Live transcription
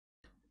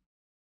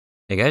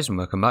Hey guys, and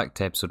welcome back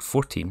to episode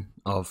 14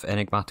 of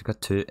Enigmatica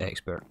 2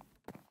 Expert.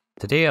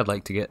 Today I'd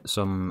like to get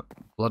some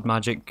blood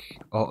magic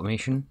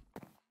automation.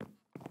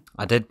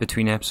 I did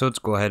between episodes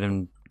go ahead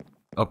and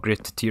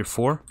upgrade to tier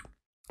 4,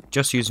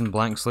 just using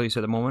blank slates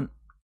at the moment.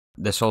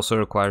 This also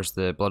requires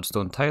the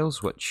bloodstone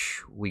tiles,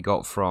 which we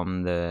got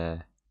from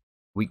the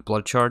weak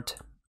blood shard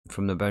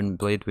from the bound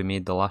blade we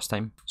made the last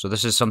time. So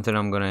this is something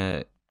I'm going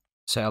to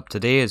set up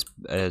today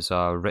as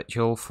a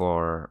ritual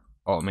for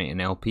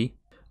automating LP.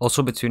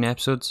 Also between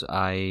episodes,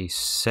 I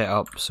set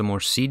up some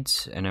more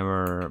seeds in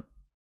our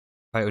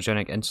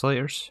phytogenic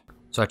insulators.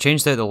 So I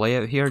changed out the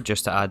layout here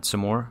just to add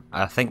some more.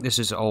 I think this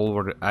is all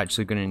we're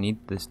actually going to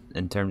need this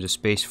in terms of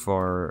space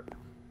for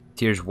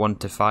tiers 1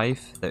 to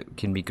 5 that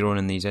can be grown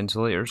in these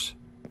insulators.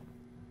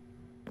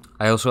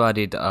 I also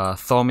added a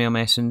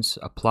thaumium essence,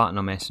 a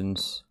platinum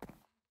essence,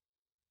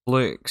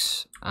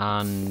 flux,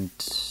 and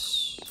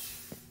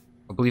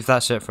I believe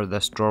that's it for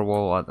this drawer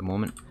wall at the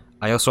moment.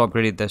 I also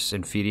upgraded this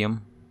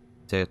inferium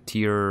to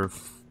tier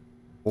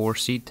 4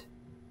 seed.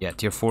 Yeah,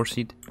 tier 4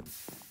 seed.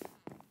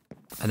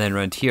 And then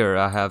around here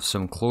I have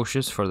some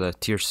cloches for the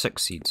tier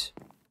 6 seeds.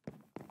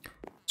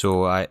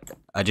 So I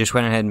just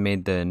went ahead and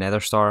made the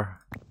nether star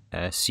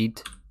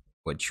seed,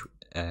 which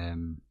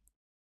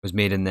was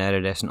made in the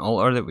iridescent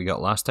altar that we got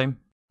last time.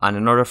 And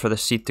in order for the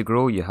seed to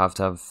grow, you have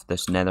to have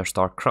this nether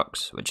star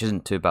crux, which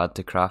isn't too bad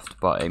to craft,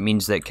 but it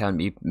means that it can't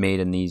be made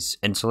in these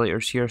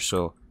insulators here.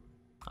 So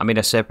I made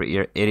a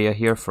separate area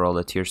here for all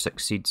the tier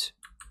 6 seeds.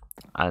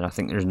 And I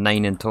think there's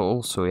 9 in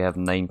total, so we have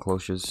 9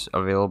 cloches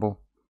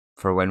available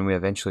for when we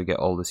eventually get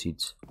all the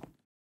seeds.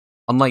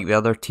 Unlike the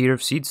other tier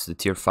of seeds, the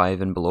tier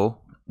 5 and below,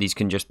 these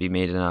can just be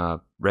made in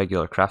a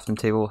regular crafting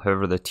table.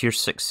 However, the tier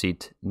 6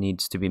 seed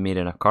needs to be made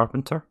in a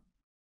carpenter,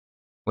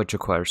 which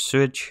requires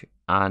sewage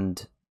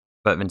and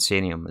a bit of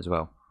insanium as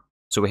well.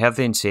 So we have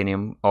the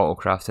insanium auto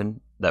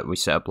crafting that we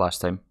set up last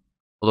time.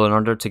 Although in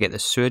order to get the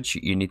sewage,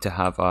 you need to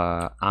have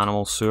a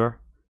animal sewer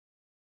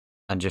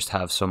and just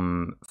have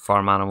some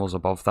farm animals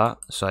above that.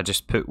 So I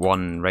just put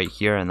one right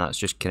here, and that's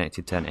just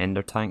connected to an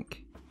ender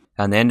tank.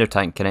 And the ender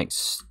tank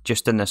connects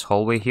just in this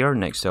hallway here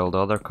next to all the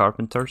other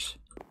carpenters.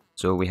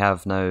 So we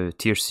have now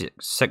tier 6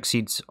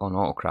 seeds on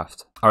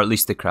autocraft, or at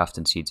least the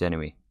crafting seeds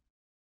anyway.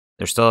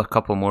 There's still a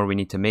couple more we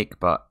need to make,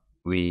 but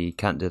we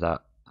can't do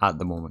that at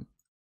the moment.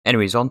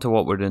 Anyways, on to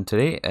what we're doing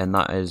today, and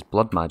that is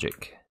blood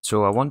magic.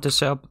 So I want to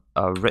set up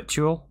a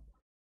ritual.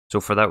 So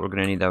for that we're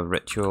going to need a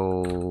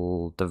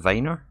ritual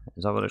diviner,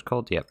 is that what it's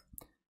called? Yep.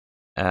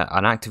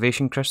 An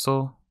activation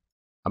crystal,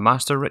 a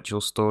master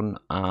ritual stone,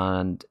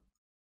 and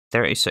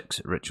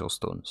 36 ritual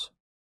stones.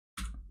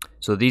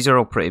 So these are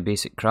all pretty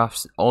basic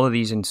crafts. All of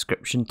these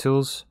inscription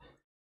tools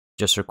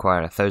just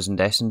require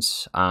 1000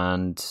 essence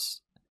and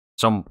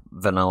some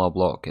vanilla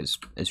block.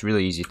 It's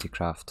really easy to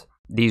craft.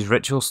 These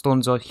ritual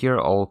stones out here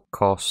all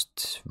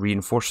cost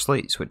reinforced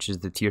slates, which is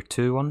the tier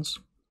 2 ones.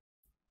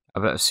 A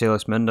bit of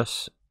Salus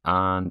Mundus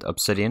and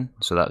obsidian,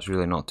 so that's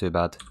really not too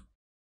bad.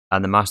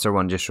 And the master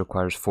one just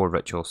requires 4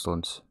 ritual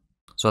stones.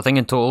 So I think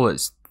in total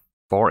it's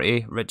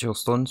 40 ritual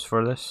stones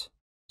for this.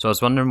 So I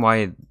was wondering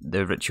why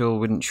the ritual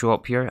wouldn't show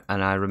up here,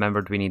 and I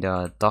remembered we need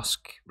a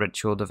dusk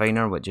ritual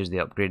diviner, which is the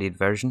upgraded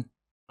version.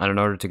 And in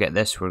order to get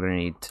this, we're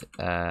going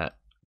to need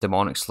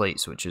demonic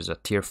slates, which is the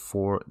tier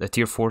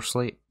 4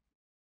 slate,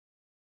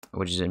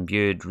 which is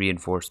imbued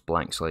reinforced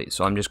blank slate.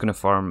 So I'm just going to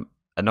farm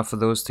enough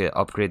of those to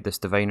upgrade this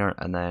diviner,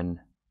 and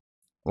then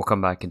we'll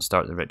come back and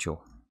start the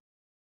ritual.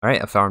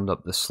 Alright, I farmed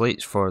up the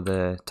slates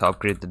to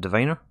upgrade the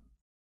diviner.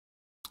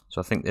 So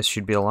I think this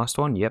should be the last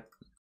one, yep.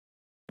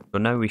 So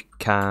now we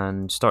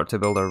can start to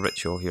build our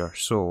ritual here.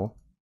 So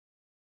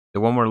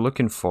the one we're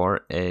looking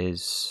for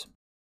is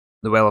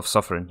the Well of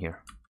Suffering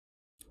here.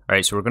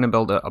 Alright, so we're going to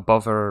build it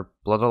above our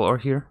blood altar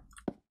here.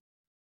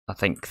 I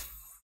think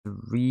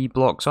 3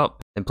 blocks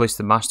up. Then place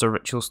the master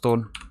ritual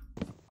stone.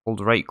 Hold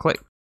right click.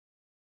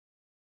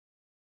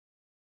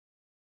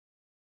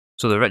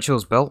 So the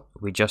ritual's built,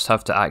 we just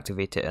have to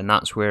activate it, and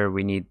that's where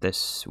we need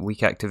this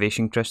weak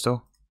activation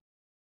crystal.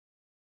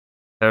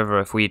 However,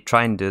 if we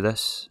try and do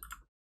this,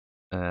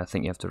 I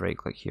think you have to right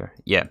click here.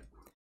 Yeah,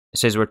 it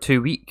says we're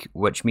too weak,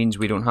 which means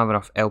we don't have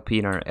enough LP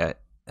in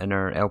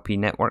our LP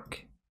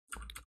network.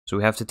 So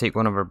we have to take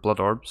one of our blood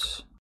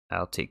orbs.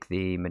 I'll take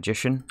the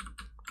magician,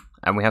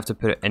 and we have to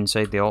put it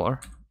inside the altar.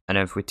 And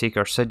if we take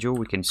our sigil,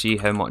 we can see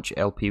how much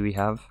LP we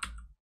have.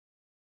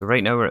 So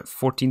right now we're at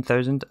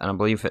 14,000, and I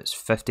believe it's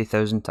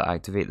 50,000 to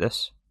activate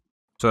this.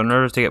 So in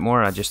order to get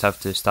more, I just have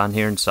to stand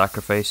here and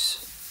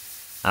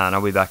sacrifice, and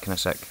I'll be back in a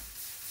sec.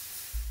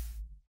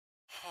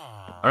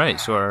 Alright,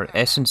 so our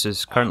essence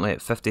is currently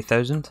at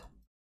 50,000,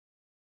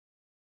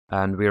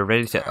 and we are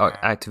ready to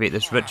activate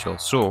this ritual.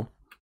 So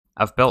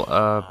I've built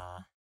a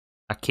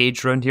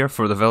cage around here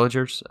for the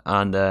villagers,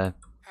 and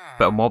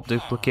put a mob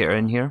duplicator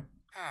in here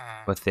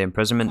with the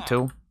imprisonment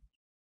tool.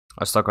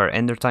 I stuck our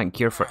ender tank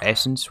here for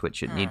essence,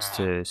 which it needs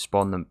to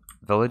spawn the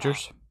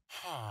villagers.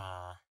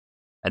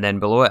 And then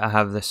below it I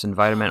have this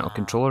environmental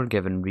controller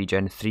given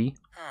regen 3.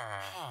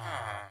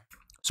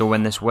 So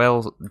when this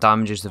well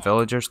damages the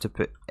villagers to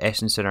put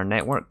essence in our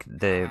network,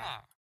 the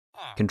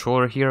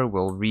controller here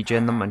will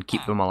regen them and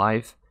keep them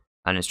alive,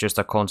 and it's just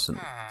a constant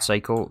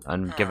cycle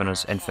and giving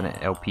us infinite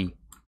LP.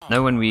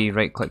 Now when we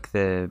right click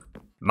the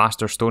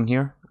master stone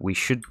here, we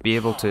should be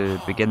able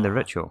to begin the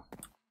ritual.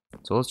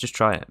 So let's just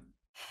try it.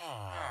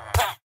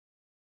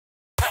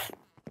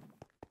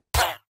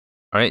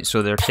 Alright,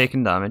 so they're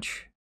taking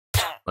damage.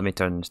 Let me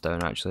turn this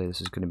down actually,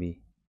 this is going to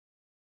be...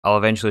 I'll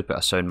eventually put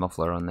a sound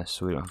muffler on this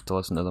so we don't have to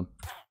listen to them.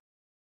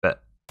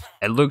 But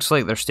it looks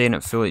like they're staying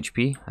at full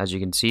HP, as you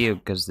can see,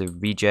 because the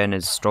regen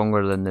is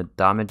stronger than the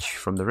damage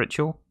from the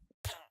ritual.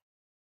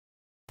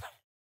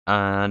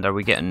 And are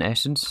we getting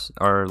essence?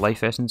 Or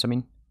life essence, I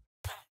mean?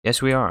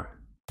 Yes, we are.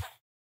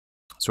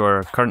 So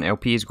our current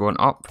LP is going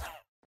up.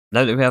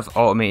 Now that we have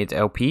automated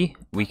LP,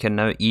 we can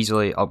now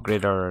easily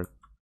upgrade our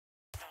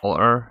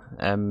altar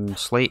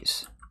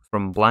slates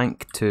from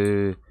blank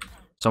to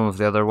some of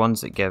the other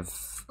ones that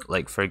give,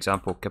 like for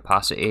example,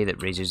 capacity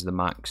that raises the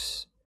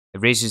max.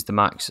 It raises the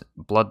max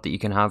blood that you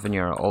can have in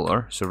your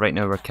altar. So right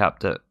now we're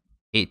capped at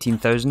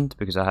 18,000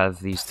 because I have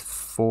these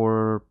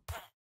 4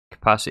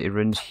 capacity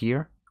runes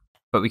here.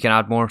 But we can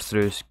add more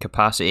through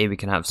capacity. We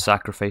can have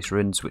sacrifice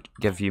runes which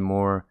give you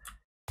more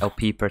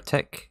LP per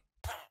tick.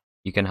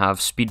 You can have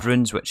speed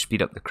runes which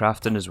speed up the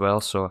crafting as well.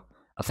 So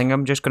I think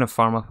I'm just going to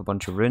farm up a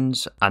bunch of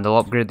runes and I'll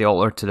upgrade the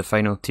altar to the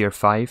final tier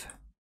 5.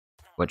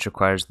 Which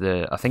requires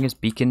the, I think it's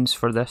beacons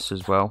for this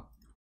as well.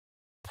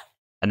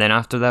 And then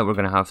after that we're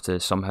going to have to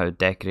somehow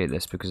decorate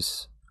this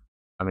because,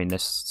 I mean,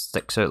 this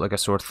sticks out like a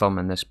sore thumb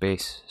in this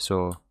base.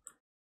 So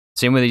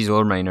same with these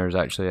ore miners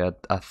actually,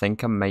 I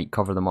think I might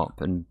cover them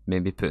up and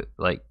maybe put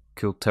like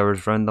cool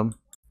towers around them.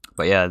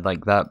 But yeah,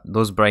 like that,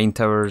 those brine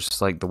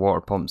towers, like the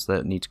water pumps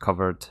that need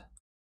covered.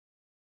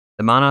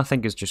 The mana I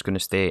think is just going to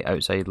stay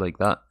outside like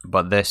that,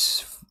 but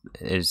this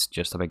is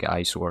just a big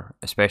eyesore,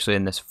 especially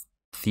in this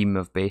theme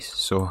of base,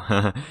 so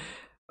I'm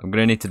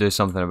going to need to do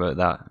something about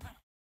that.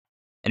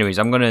 Anyways,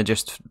 I'm going to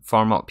just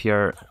farm up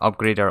here,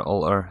 upgrade our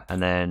altar,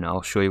 and then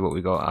I'll show you what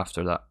we got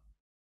after that.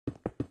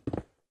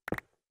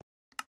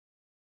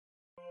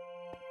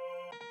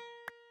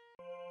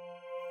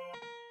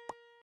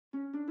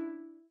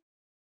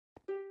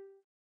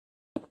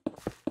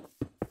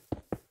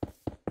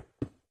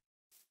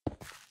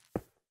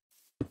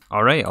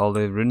 Alright, all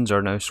the runes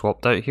are now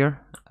swapped out here.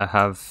 I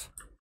have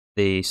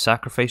the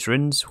sacrifice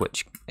runes,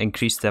 which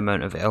increase the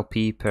amount of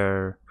LP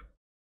per...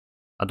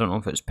 I don't know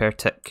if it's per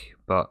tick,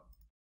 but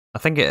I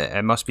think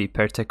it must be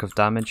per tick of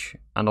damage.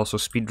 And also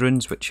speed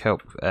runes, which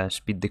help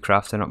speed the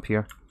crafting up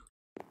here.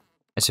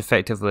 It's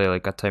effectively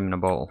like a time in a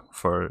bottle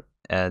for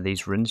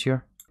these runes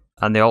here.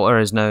 And the altar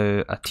is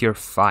now a tier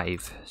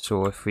 5,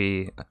 so if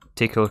we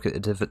take a look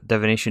at the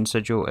divination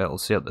sigil, it'll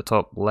say at the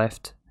top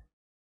left,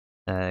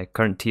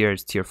 current tier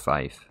is tier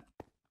 5.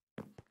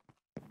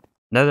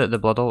 Now that the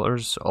blood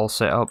altar's all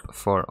set up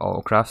for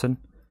auto crafting,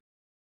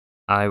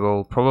 I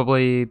will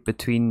probably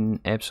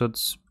between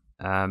episodes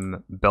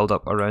build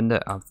up around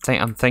it.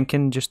 I'm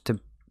thinking just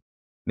to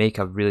make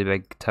a really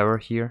big tower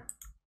here.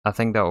 I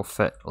think that will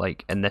fit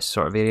like in this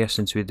sort of area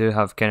since we do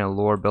have kind of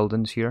lower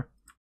buildings here.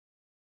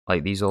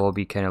 Like these will all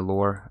be kind of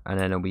lower and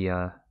then it'll be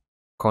a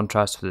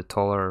contrast with the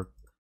taller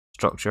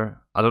structure.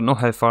 I don't know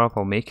how far up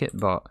I'll make it,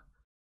 but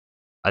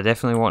I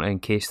definitely want to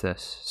encase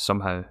this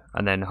somehow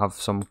and then have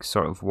some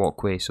sort of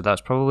walkway, so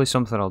that's probably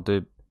something I'll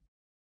do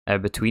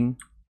between.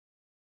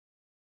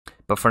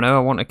 But for now I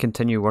want to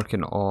continue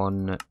working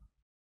on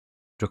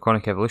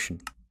Draconic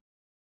Evolution.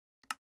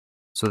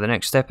 So the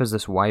next step is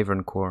this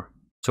Wyvern core.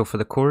 So for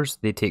the cores,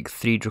 they take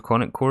 3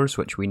 Draconic cores,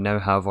 which we now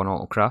have on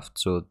Autocraft,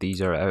 so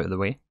these are out of the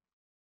way.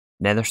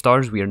 Nether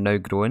stars we are now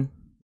growing,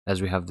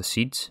 as we have the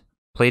seeds.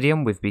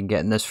 Palladium, we've been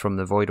getting this from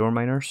the Void Ore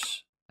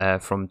miners,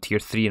 from tier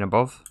 3 and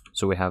above.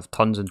 So we have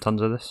tons and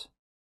tons of this.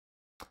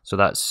 So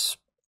that's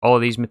all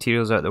of these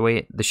materials out of the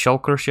way. The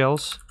shulker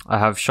shells, I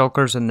have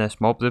shulkers in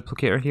this mob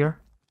duplicator here.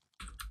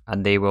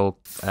 And they will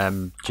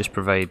just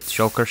provide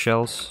shulker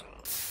shells,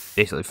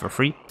 basically for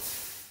free.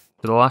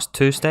 So the last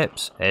 2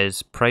 steps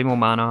is primal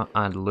mana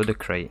and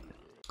Ludicrite.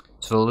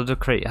 So the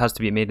Ludicrite has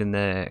to be made in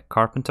the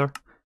carpenter.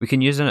 We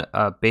can use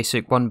a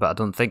basic one, but I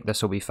don't think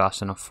this will be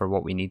fast enough for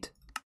what we need.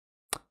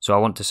 So I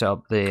want to set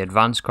up the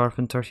advanced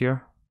carpenter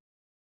here.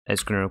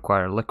 It's going to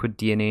require liquid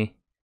DNA,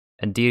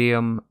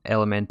 Enderium,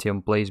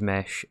 Elementium, Blaze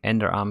Mesh,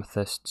 Ender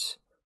Amethysts,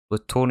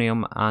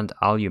 Plutonium and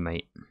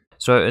Alumite.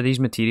 So out of these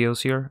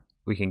materials here,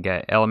 we can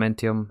get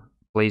Elementium,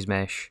 Blaze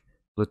Mesh,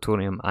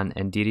 Plutonium and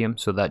Enderium,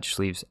 so that just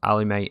leaves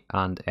Alumite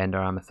and Ender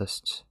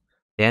Amethysts.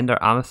 The Ender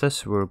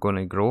Amethysts we're going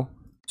to grow,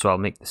 so I'll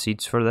make the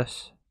seeds for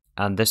this.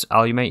 And this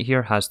Alumite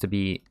here has to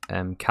be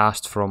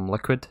cast from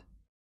liquid,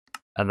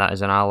 and that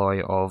is an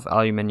alloy of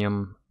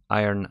aluminium,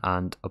 iron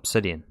and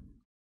obsidian.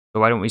 So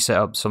why don't we set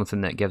up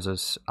something that gives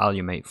us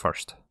alumite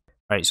first.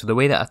 Right, so the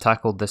way that I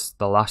tackled this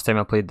the last time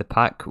I played the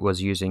pack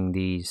was using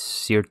these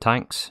seared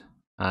tanks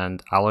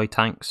and alloy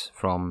tanks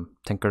from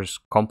Tinker's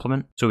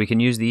Complement. So we can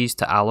use these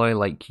to alloy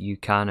like you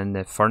can in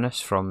the furnace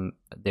from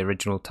the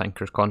original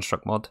Tinker's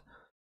Construct mod.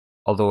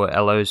 Although it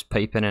allows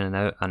piping in and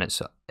out, and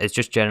it's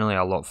just generally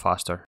a lot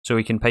faster. So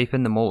we can pipe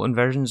in the molten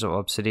versions of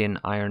obsidian,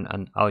 iron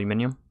and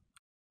aluminium.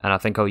 and I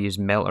think I'll use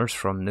melters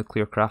from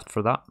nuclear craft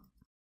for that,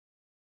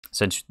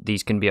 since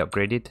these can be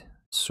upgraded.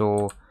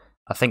 So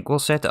I think we'll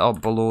set it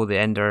up below the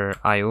Ender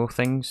IO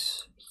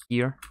things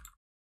here,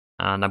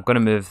 and I'm going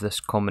to move this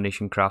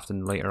combination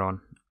crafting later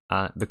on,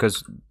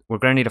 because we're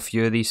going to need a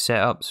few of these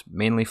setups,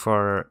 mainly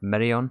for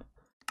Mirion,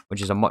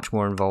 which is a much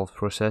more involved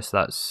process.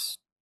 That's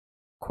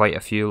quite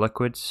a few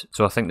liquids,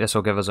 so I think this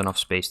will give us enough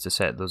space to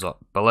set those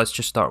up. But let's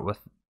just start with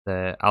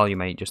the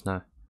alumite just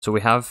now. So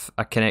we have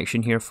a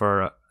connection here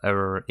for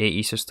our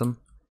AE system,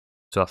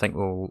 so I think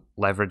we'll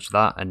leverage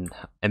that and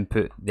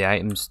input the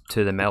items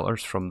to the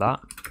melters from that.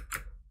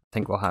 I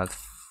think we'll have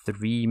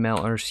 3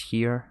 melters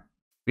here.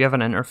 We have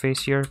an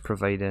interface here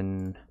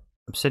providing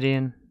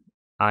obsidian,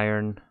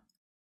 iron,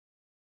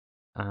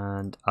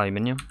 and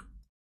aluminium,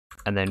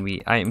 and then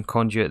we item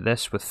conduit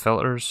this with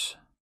filters.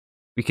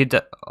 We could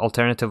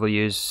alternatively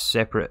use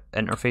separate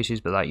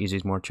interfaces, but that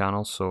uses more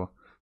channels, so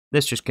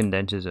this just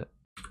condenses it.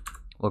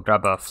 We'll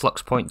grab a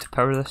flux point to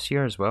power this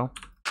here as well.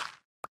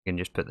 We can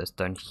just put this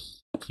down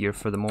here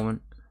for the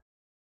moment,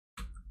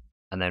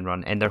 and then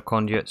run ender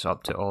conduits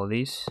up to all of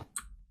these.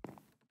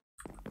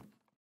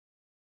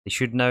 They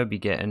should now be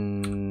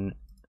getting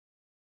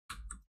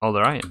all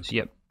their items,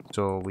 yep.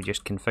 So we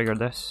just configure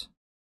this,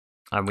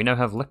 and we now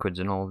have liquids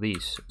in all of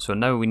these. So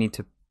now we need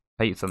to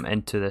pipe them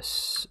into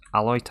this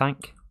alloy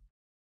tank.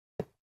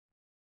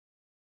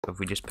 So if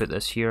we just put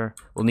this here,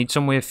 we'll need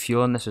some way of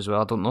fueling this as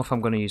well. I don't know if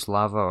I'm going to use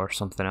lava or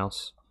something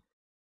else.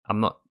 I'm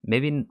not,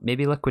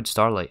 maybe liquid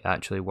starlight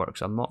actually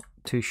works. I'm not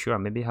too sure.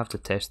 Maybe I have to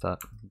test that,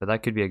 but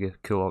that could be a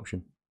good, cool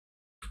option.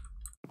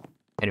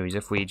 Anyways,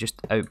 if we just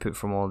output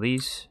from all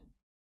these.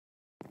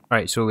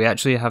 Right, so we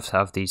actually have to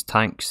have these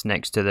tanks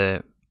next to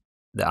the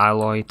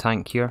alloy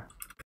tank here.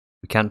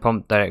 We can't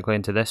pump directly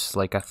into this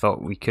like I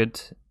thought we could.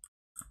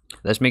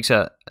 This makes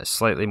it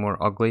slightly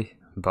more ugly,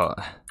 but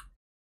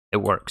it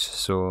works,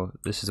 so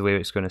this is the way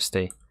it's going to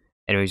stay.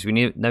 Anyways,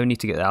 we now need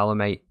to get the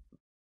alumite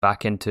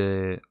back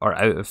into, or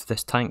out of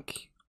this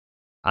tank,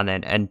 and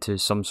then into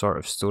some sort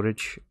of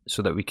storage,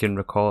 so that we can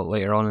recall it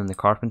later on in the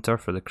carpenter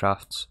for the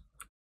crafts.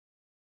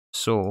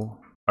 So,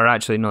 or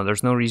actually no,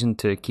 there's no reason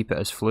to keep it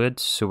as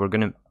fluids, so we're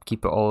going to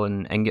keep it all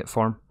in ingot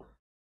form.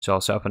 So I'll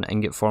set up an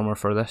ingot former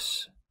for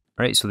this.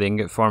 Right, so the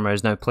ingot former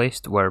is now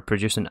placed, we're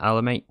producing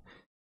alumite.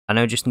 I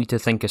now just need to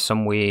think of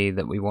some way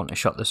that we want to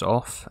shut this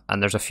off,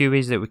 and there's a few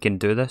ways that we can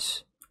do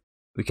this.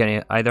 We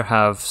can either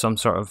have some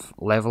sort of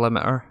level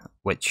limiter,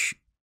 which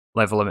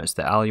level limits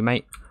the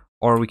alumite,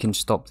 or we can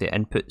stop the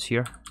inputs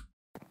here.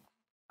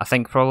 I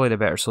think probably the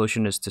better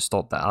solution is to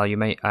stop the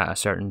alumite at a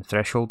certain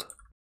threshold.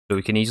 So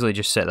we can easily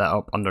just set that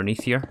up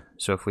underneath here.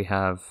 So if we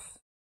have,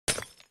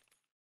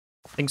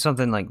 I think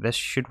something like this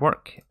should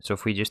work. So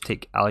if we just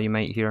take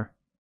alumite here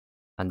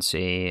and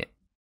say,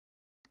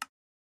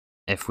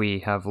 if we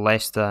have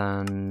less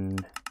than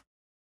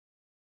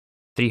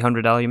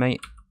 300 alumite,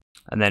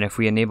 and then if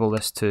we enable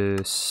this to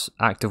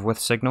active with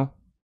signal,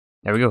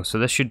 there we go. So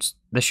this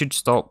should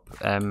stop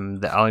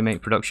the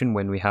alumite production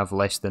when we have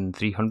less than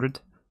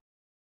 300.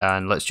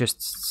 And let's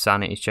just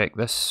sanity check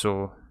this.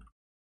 So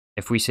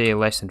if we say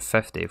less than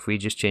 50, if we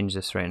just change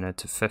this right now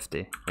to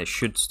 50, it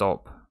should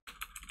stop.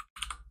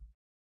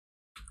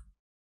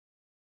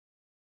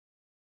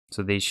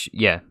 So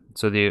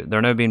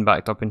they're now being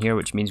backed up in here,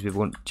 which means we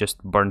won't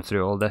just burn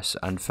through all this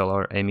and fill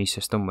our ME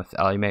system with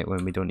alumite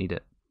when we don't need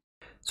it.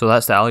 So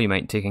that's the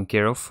alumite taken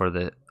care of for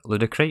the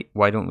Ludicrite.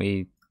 Why don't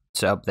we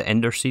set up the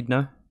ender seed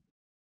now?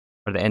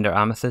 Or the ender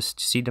amethyst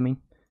seed, I mean.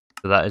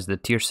 So that is the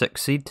tier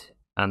 6 seed,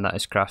 and that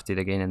is crafted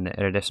again in the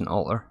iridescent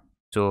altar.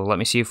 So let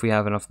me see if we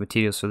have enough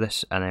materials for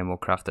this, and then we'll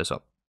craft this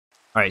up.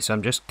 Alright, so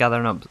I'm just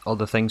gathering up all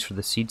the things for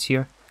the seeds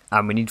here,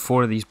 and we need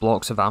 4 of these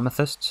blocks of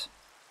amethysts.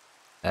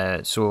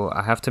 So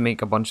I have to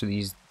make a bunch of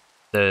these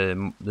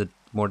the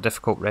more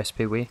difficult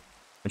recipe way,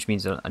 which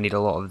means that I need a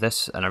lot of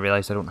this, and I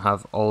realised I don't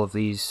have all of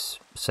these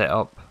set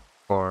up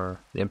for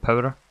the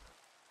empowerer.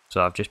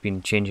 So I've just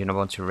been changing a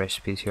bunch of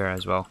recipes here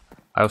as well.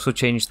 I also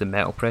changed the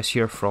metal press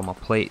here from a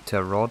plate to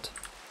a rod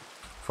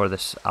for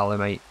this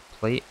alumite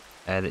plate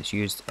that's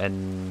used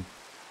in,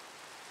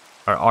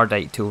 or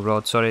ardite tool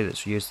rod, sorry,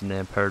 that's used in the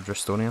empowered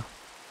Restonia.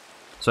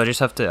 So I just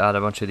have to add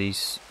a bunch of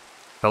these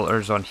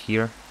filters on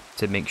here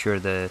to make sure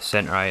the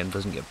center item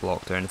doesn't get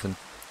blocked or anything.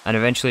 And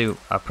eventually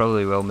I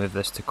probably will move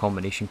this to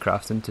combination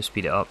crafting to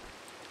speed it up,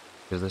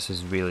 because this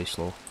is really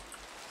slow.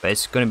 But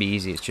it's going to be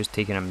easy, it's just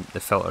taking the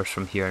filters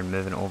from here and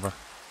moving it over.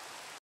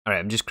 Alright,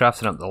 I'm just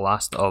crafting up the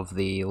last of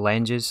the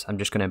lenses. I'm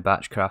just going to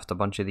batch craft a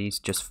bunch of these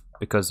just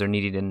because they're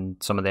needed in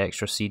some of the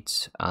extra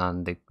seeds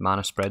and the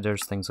mana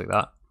spreaders, things like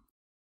that.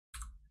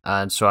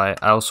 And so I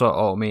also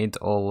automated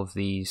all of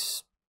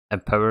these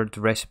empowered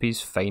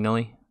recipes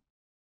finally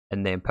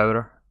in the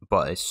empowerer,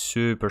 but it's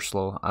super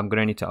slow. I'm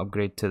going to need to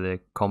upgrade to the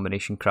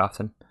combination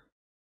crafting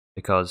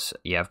because,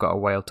 yeah, I've got a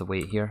while to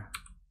wait here.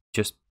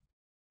 Just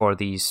for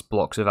these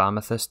blocks of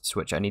amethysts,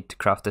 which I need to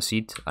craft a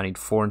seed. I need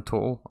 4 in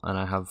total, and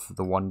I have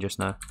the 1 just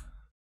now.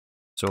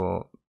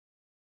 So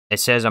it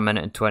says a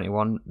minute and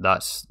 21.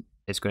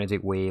 It's going to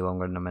take way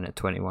longer than a minute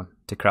 21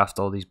 to craft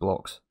all these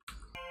blocks.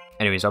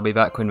 Anyways, I'll be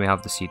back when we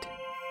have the seed.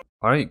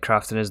 Alright,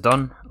 crafting is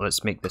done.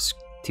 Let's make this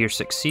tier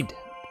 6 seed.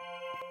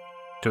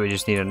 So we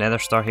just need a nether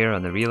star here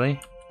on the relay.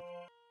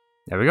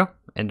 There we go,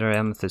 ender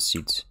amethyst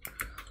seeds.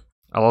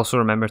 I'll also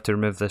remember to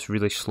remove this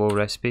really slow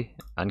recipe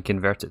and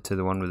convert it to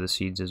the one with the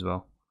seeds as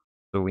well.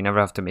 So we never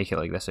have to make it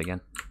like this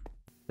again.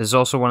 This is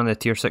also one of the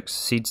tier 6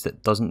 seeds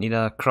that doesn't need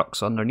a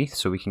crux underneath,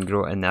 so we can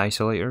grow it in the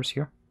isolators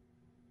here.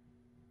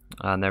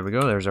 And there we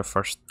go, there's our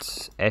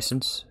first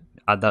essence.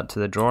 Add that to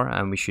the drawer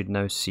and we should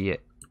now see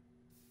it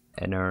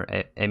in our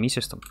ME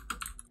system.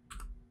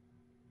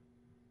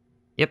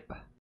 Yep.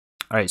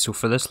 Alright, so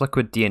for this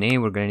liquid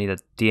DNA, we're going to need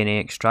a DNA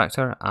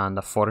extractor and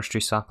a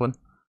forestry sapling.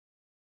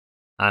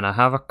 And I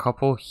have a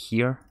couple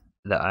here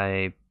that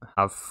I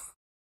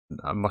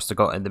must have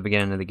got at the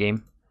beginning of the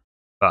game.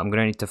 But I'm going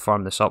to need to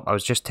farm this up. I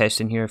was just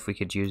testing here if we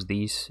could use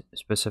these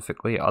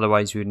specifically.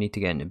 Otherwise we would need to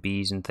get into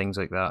bees and things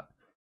like that.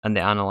 And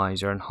the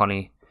analyzer and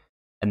honey.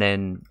 And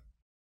then,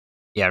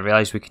 yeah, I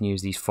realised we can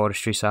use these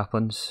forestry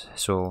saplings.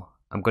 So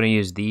I'm going to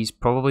use these.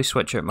 Probably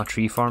switch out my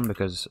tree farm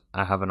because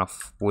I have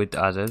enough wood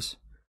as is.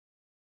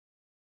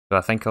 So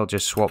I think I'll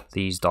just swap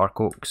these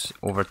dark oaks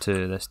over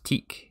to this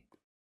teak.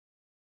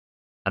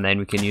 And then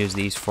we can use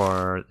these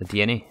for the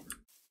DNA.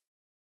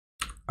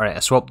 Alright,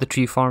 I swapped the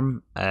tree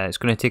farm. It's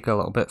going to take a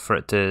little bit for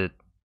it to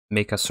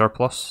make a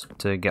surplus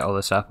to get all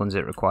the saplings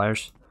it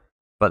requires.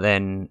 But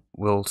then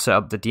we'll set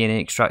up the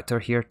DNA extractor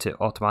here to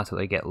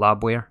automatically get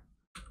labware.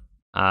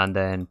 And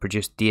then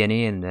produce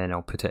DNA, and then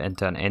I'll put it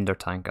into an ender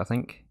tank, I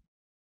think.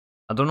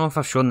 I don't know if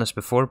I've shown this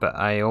before, but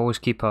I always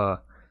keep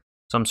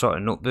some sort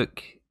of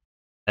notebook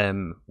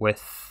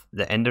with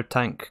the ender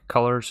tank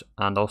colours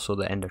and also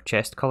the ender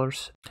chest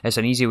colours. It's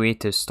an easy way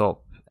to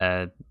stop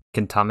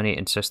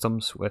contaminating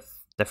systems with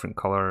different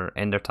colour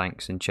ender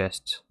tanks and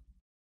chests.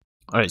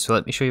 Alright, so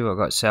let me show you what I've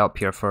got set up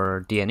here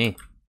for DNA.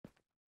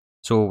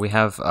 So we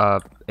have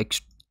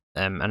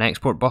an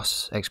export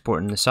bus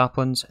exporting the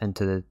saplings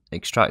into the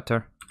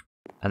extractor,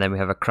 and then we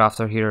have a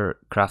crafter here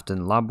crafting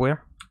labware,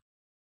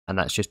 and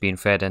that's just being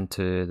fed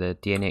into the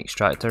DNA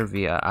extractor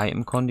via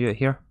item conduit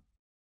here.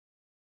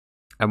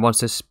 And once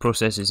this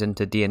processes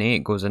into DNA,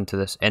 it goes into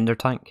this ender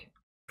tank.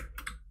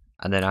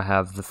 And then I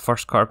have the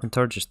first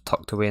carpenter just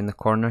tucked away in the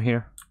corner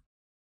here.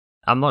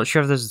 I'm not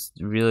sure if this is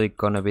really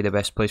going to be the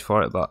best place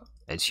for it, but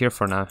it's here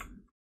for now.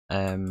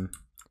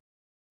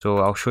 So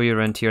I'll show you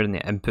around here in the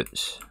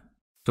inputs.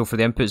 So for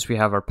the inputs we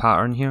have our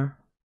pattern here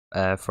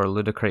for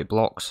Ludicrite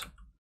blocks.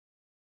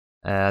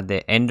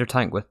 The ender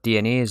tank with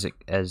DNA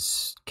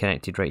is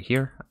connected right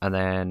here, and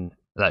then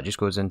that just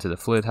goes into the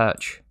fluid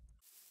hatch.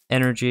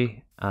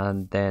 Energy,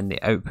 and then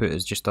the output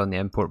is just on the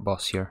import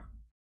bus here.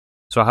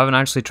 So I haven't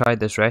actually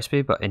tried this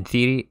recipe, but in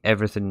theory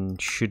everything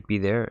should be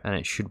there and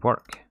it should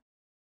work.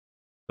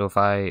 So if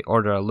I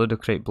order a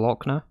Ludicrite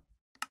block now,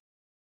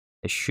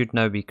 it should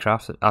now be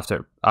crafted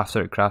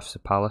after it crafts the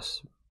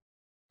palace.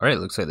 Alright,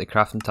 looks like the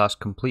crafting task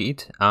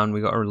completed, and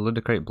we got our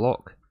Ludicrite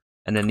block,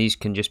 and then these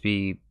can just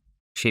be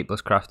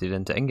shapeless crafted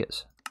into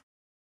ingots.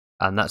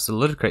 And that's the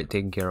Ludicrite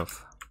taken care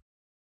of.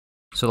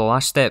 So the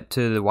last step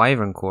to the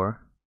Wyvern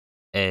core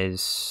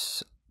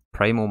is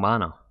primal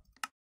mana.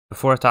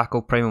 Before I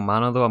tackle primal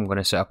mana though, I'm going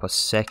to set up a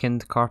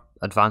second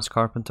advanced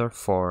carpenter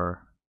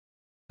for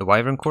the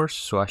Wyvern course,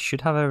 so I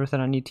should have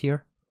everything I need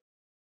here.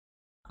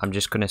 I'm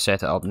just going to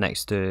set it up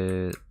next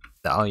to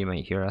the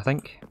alumite here, I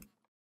think.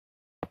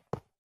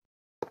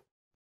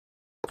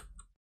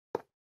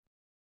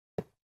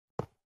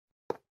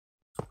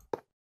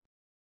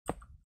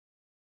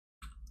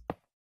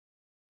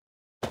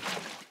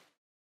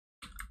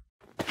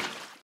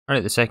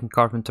 Alright, the second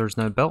carpenter is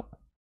now built.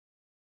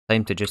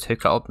 Time to just hook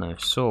it up now.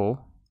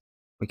 So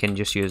we can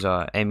just use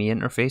a ME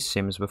interface,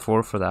 same as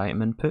before for the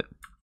item input.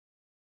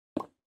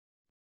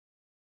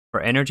 For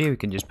energy, we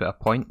can just put a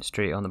point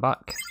straight on the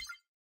back.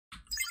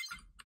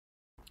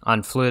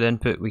 And fluid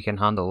input we can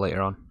handle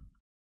later on.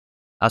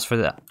 As for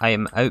the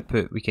item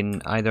output, we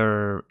can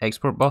either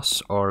export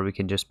bus or we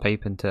can just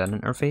pipe into an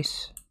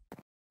interface.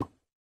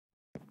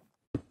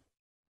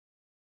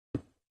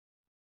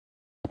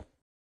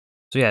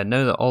 So yeah,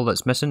 now that all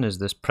that's missing is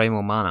this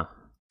primal mana.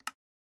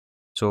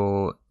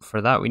 So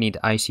for that we need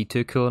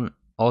IC2 coolant,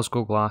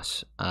 Osgo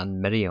glass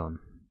and Mirion.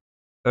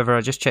 However,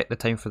 I just checked the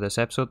time for this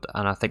episode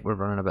and I think we're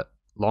running a bit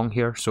long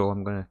here, so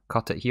I'm going to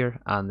cut it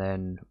here and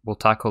then we'll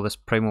tackle this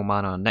primal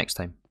mana next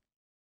time.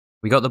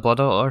 We got the blood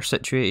altar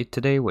situated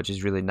today, which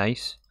is really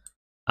nice,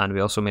 and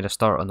we also made a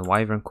start on the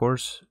Wyvern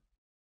cores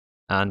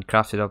and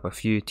crafted up a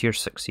few tier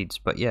 6 seeds.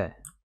 But yeah,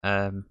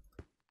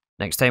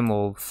 next time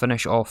we'll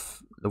finish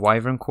off the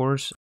Wyvern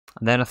cores,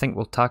 and then I think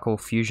we'll tackle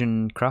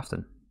fusion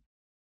crafting.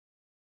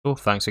 So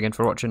thanks again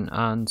for watching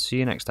and see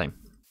you next time.